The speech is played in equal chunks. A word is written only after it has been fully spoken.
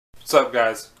What's up,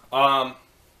 guys?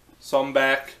 So I'm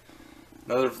back.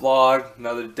 Another vlog,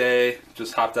 another day.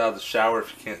 Just hopped out of the shower.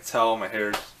 If you can't tell, my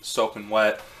hair is soaking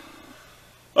wet.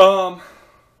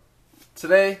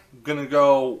 Today I'm gonna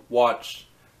go watch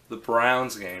the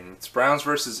Browns game. It's Browns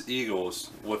versus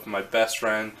Eagles with my best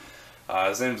friend.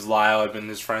 His name's Lyle. I've been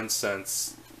his friend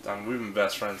since we've been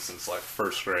best friends since like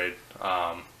first grade.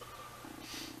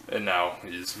 And now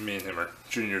me and him are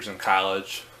juniors in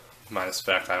college. Minus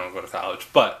the fact I don't go to college,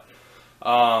 but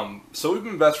so we've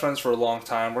been best friends for a long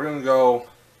time. We're gonna go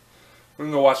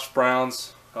watch the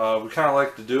Browns. We kind of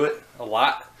like to do it a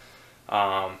lot.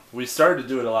 We started to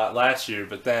do it a lot last year,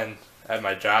 but then at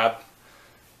my job,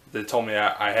 they told me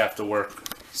I have to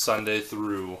work Sunday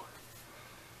through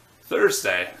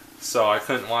Thursday, so I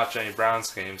couldn't watch any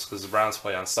Browns games because the Browns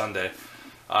play on Sunday.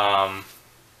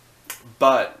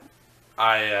 But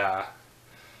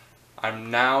I'm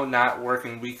now not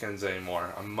working weekends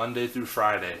anymore. I'm Monday through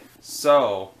Friday.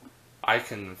 So I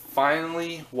can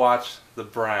finally watch the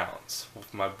Browns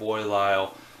with my boy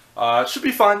Lyle. It should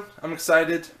be fun. I'm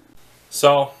excited.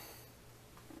 So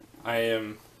I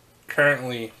am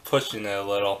currently pushing it a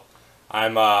little.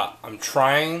 I'm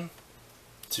trying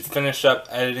to finish up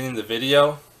editing the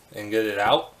video and get it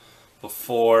out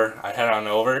before I head on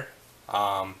over.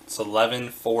 It's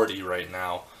 11:40 right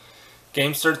now.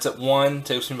 Game starts at 1,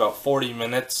 takes me about 40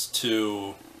 minutes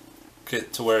to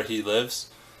get to where he lives.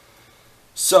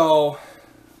 So,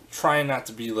 trying not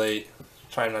to be late,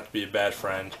 trying not to be a bad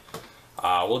friend.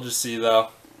 We'll just see though.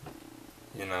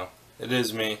 You know, it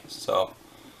is me, so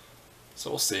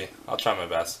we'll see. I'll try my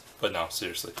best, but no,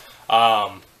 seriously.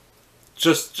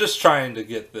 Just trying to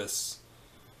get this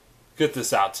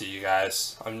out to you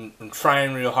guys. I'm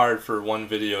trying real hard for one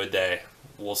video a day.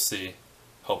 We'll see.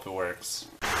 Hope it works.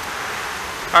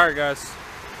 Alright guys,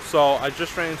 so I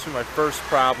just ran into my first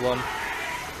problem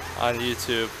on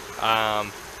YouTube.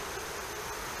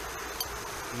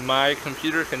 My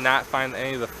computer cannot find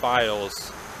any of the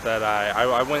files that I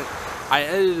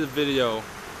edited a video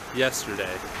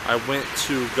yesterday. I went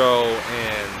to go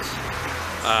and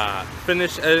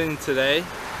finish editing today,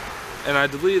 and I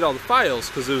deleted all the files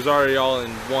because it was already all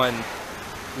in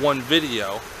one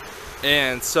video.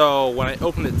 And so when I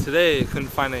opened it today, I couldn't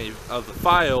find any of the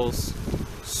files.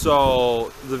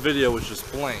 So the video was just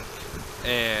blank,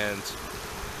 and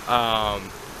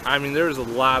I mean, there was a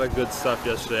lot of good stuff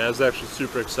yesterday. I was actually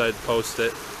super excited to post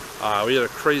it. We had a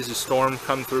crazy storm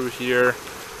come through here,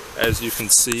 as you can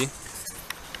see.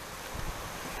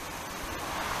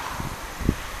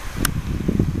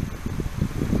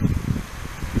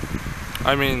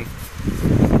 I mean,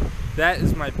 that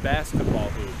is my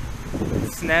basketball hoop.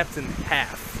 It snapped in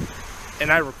half.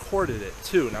 And I recorded it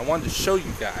too, and I wanted to show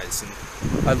you guys, and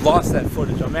I lost that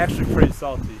footage. I'm actually pretty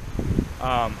salty.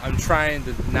 I'm trying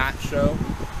to not show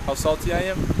how salty I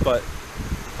am, but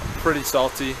I'm pretty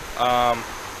salty.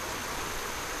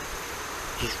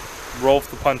 Just roll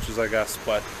with the punches, I guess.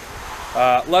 But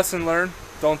lesson learned: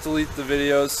 don't delete the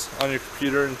videos on your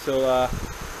computer until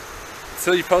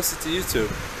you post it to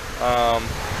YouTube.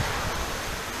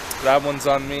 That one's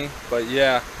on me, but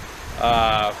yeah.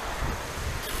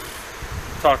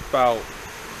 Talk about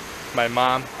my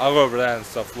mom. I'll go over that and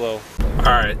stuff a little.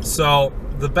 Alright, so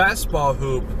the basketball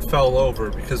hoop fell over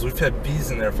because we've had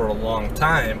bees in there for a long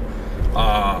time.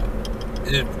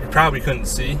 You probably couldn't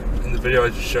see in the video I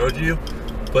just showed you,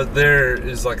 but there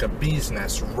is like a bee's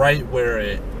nest right where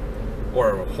it,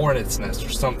 or a hornet's nest or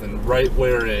something, right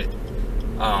where it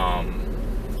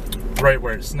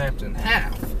snapped in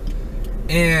half.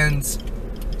 And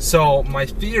so my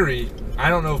theory, I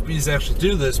don't know if bees actually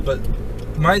do this, but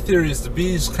my theory is the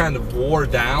bees kind of wore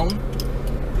down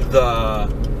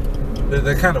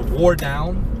they kind of wore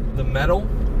down the metal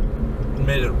and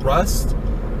made it rust,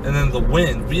 and then the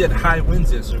wind, we had high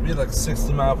winds yesterday. We had like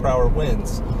 60 mile per hour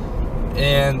winds,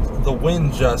 and the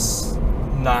wind just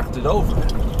knocked it over.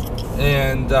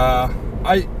 And I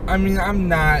mean,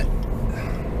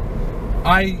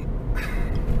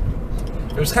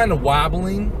 it was kind of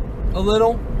wobbling a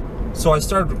little, so I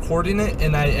started recording it,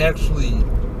 and I actually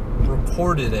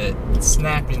recorded it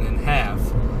snapping in half,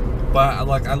 but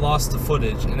like I lost the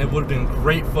footage, and it would have been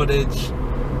great footage.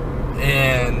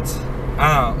 And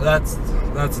I don't know,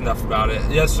 that's enough about it.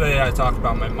 Yesterday I talked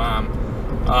about my mom.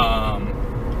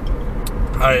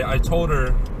 I told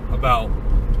her about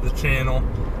the channel.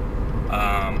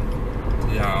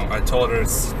 You know, I told her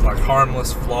it's like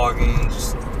harmless vlogging,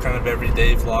 just kind of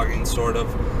everyday vlogging sort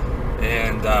of,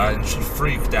 and she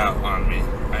freaked out on me.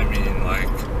 I mean, like,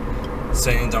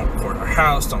 saying don't record our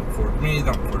house, don't record me,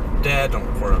 don't record your dad, don't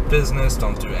record our business,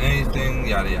 don't do anything,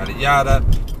 yada yada yada.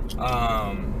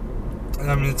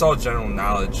 I mean, it's all general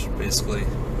knowledge, basically.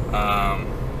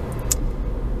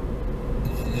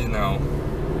 You know,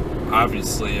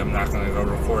 obviously, I'm not going to go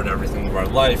record everything of our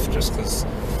life just because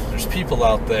there's people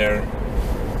out there,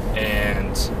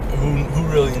 and who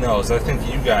really knows? I think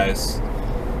you guys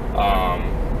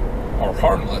are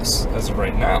harmless as of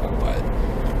right now, but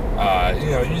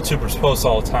you know, YouTubers post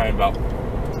all the time about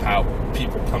how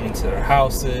people come into their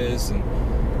houses, and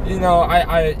you know,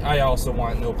 I also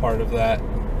want no part of that.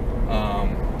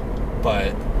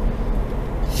 But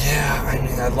yeah, I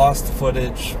mean, I lost the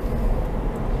footage.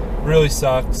 Really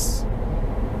sucks.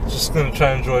 Just gonna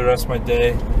try to enjoy the rest of my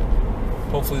day.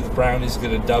 Hopefully the Brownies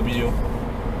get a W.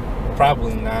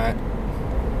 Probably not.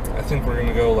 I think we're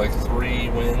gonna go like 3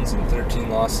 wins and 13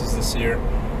 losses this year.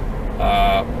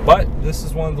 But this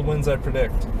is one of the wins I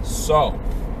predict. So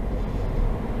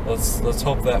let's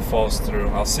hope that falls through.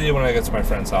 I'll see you when I get to my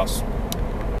friend's house.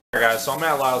 Alright guys, so I'm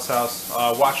at Lyle's house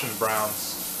watching the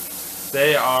Browns.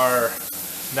 They are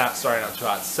not starting out too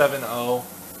hot. 7-0.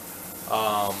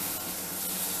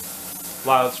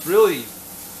 Lyle, it's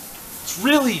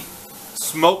really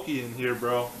smoky in here,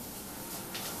 bro.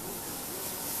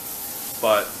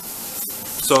 But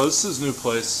so this is his new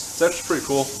place. It's actually pretty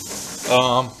cool.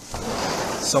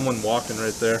 Someone walking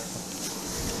right there.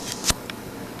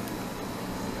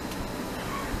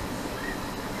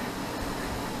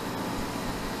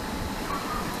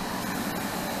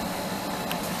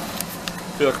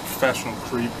 I feel like a professional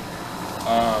creep.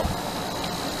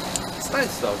 It's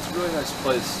nice though. It's a really nice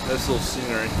place. Nice little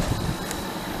scenery.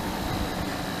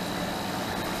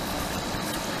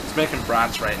 It's making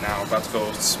brats right now. I'm about to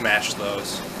go smash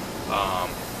those.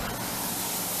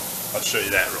 I'll show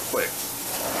you that real quick.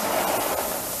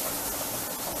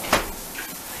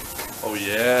 Oh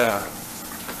yeah.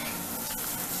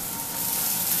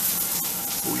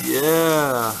 Oh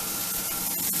yeah.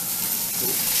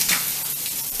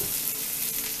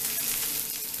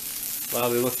 Wow,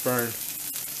 they look burned.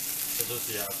 It's just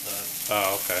the outside.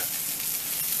 Oh, okay.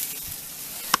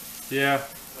 Yeah. I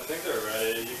think they're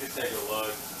ready. You can take a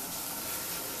look.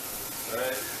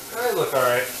 Alright. They look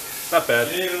alright. Not bad.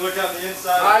 You didn't even look on the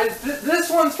inside? This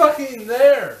one's fucking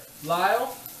there,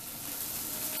 Lyle.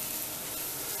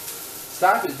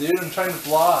 Stop it, dude. I'm trying to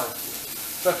vlog.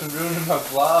 Fucking ruining my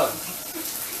vlog.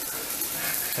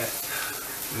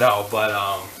 No, but,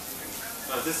 Oh,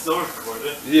 is this still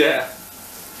recorded? yeah.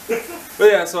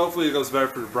 But yeah, so hopefully it goes better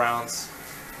for the Browns.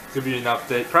 Give you an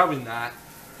update. Probably not.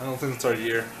 I don't think it's our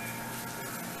year.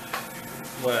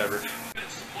 Whatever.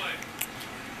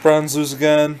 Browns lose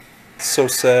again. It's so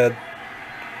sad.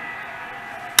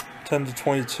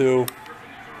 10-22.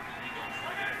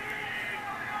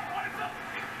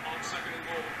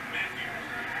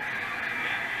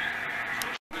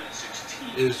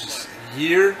 It is just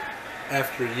year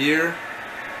after year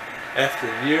after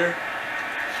year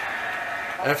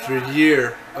after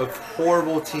year of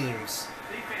horrible teams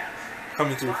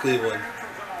coming through Cleveland.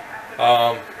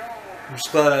 I'm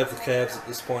just glad I have the Cavs at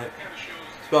this point.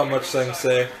 It's about much as I can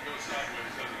say.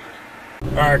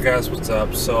 Alright guys, what's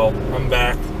up? So, I'm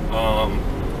back. I'm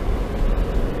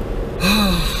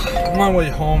on my way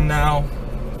home now.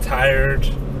 Tired.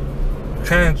 I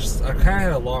kind of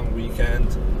had a long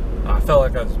weekend. I felt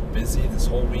like I was busy this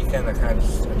whole weekend. I kind of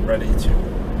just am ready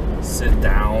to sit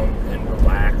down and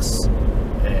relax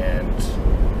and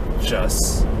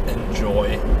just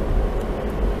enjoy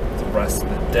the rest of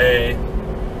the day.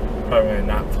 Probably gonna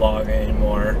not vlog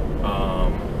anymore.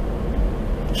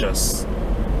 Just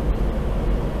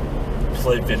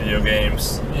play video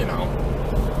games, you know,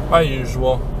 my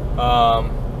usual.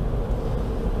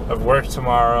 I've work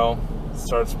tomorrow.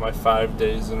 Starts my 5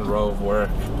 days in a row of work.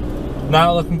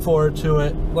 Not looking forward to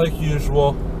it, like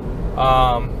usual.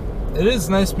 It is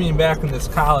nice being back in this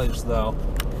college, though.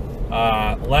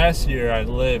 Last year I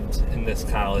lived in this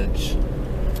college,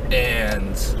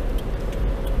 and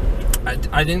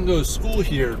I didn't go to school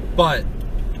here, but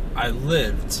I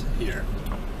lived here,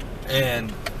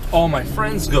 and all my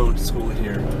friends go to school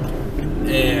here,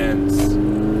 and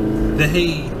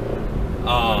they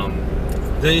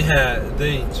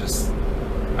just,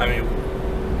 I mean,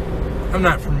 I'm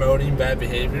not promoting bad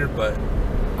behavior, but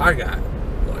I got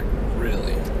like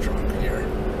really drunk here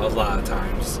a lot of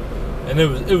times, and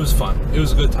it was fun. It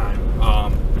was a good time.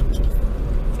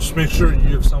 Just make sure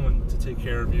you have someone to take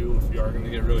care of you if you are going to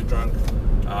get really drunk.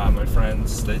 My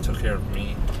friends, they took care of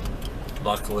me,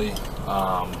 luckily.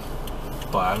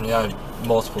 But I mean, I have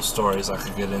multiple stories I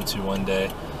could get into one day.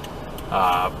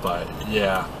 But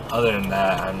yeah, other than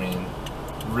that, I mean,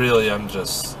 really, it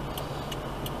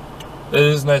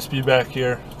is nice to be back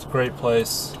here. It's a great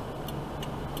place.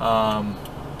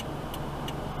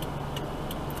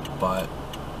 But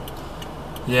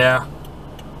yeah,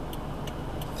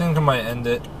 I think I might end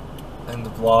the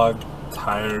vlog.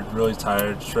 Tired, really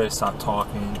tired. Just ready to stop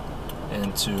talking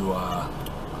and to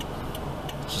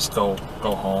just go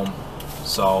home.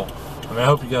 So I mean, I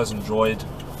hope you guys enjoyed.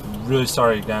 I'm really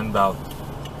sorry again about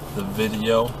the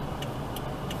video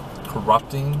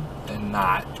corrupting and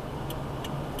not,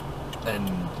 and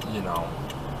you know,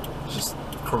 just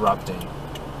corrupting,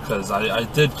 because I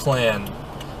did plan.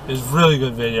 It was a really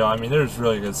good video. I mean, there's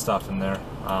really good stuff in there.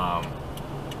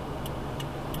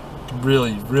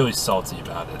 Really salty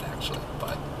about it, actually,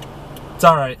 but it's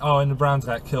alright. Oh, and the Browns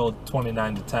got killed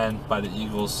 29-10 by the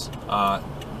Eagles.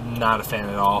 Not a fan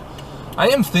at all. I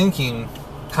am thinking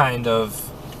kind of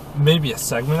maybe a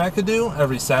segment I could do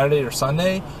every Saturday or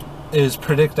Sunday is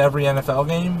predict every NFL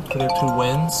game, predict who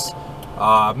wins,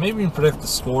 maybe even predict the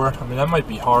score. I mean, that might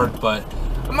be hard, but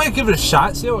I might give it a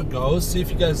shot, see how it goes, see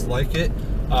if you guys like it.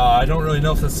 I don't really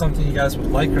know if that's something you guys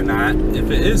would like or not.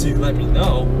 If it is, you can let me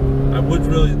know. I would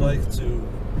really like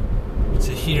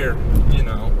to hear, you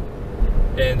know.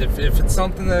 And if it's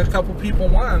something that a couple people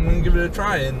want, I'm going to give it a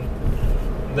try, and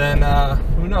then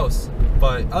who knows.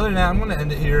 But other than that, I'm going to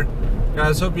end it here.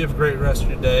 Guys, hope you have a great rest of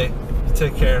your day.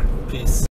 Take care. Peace.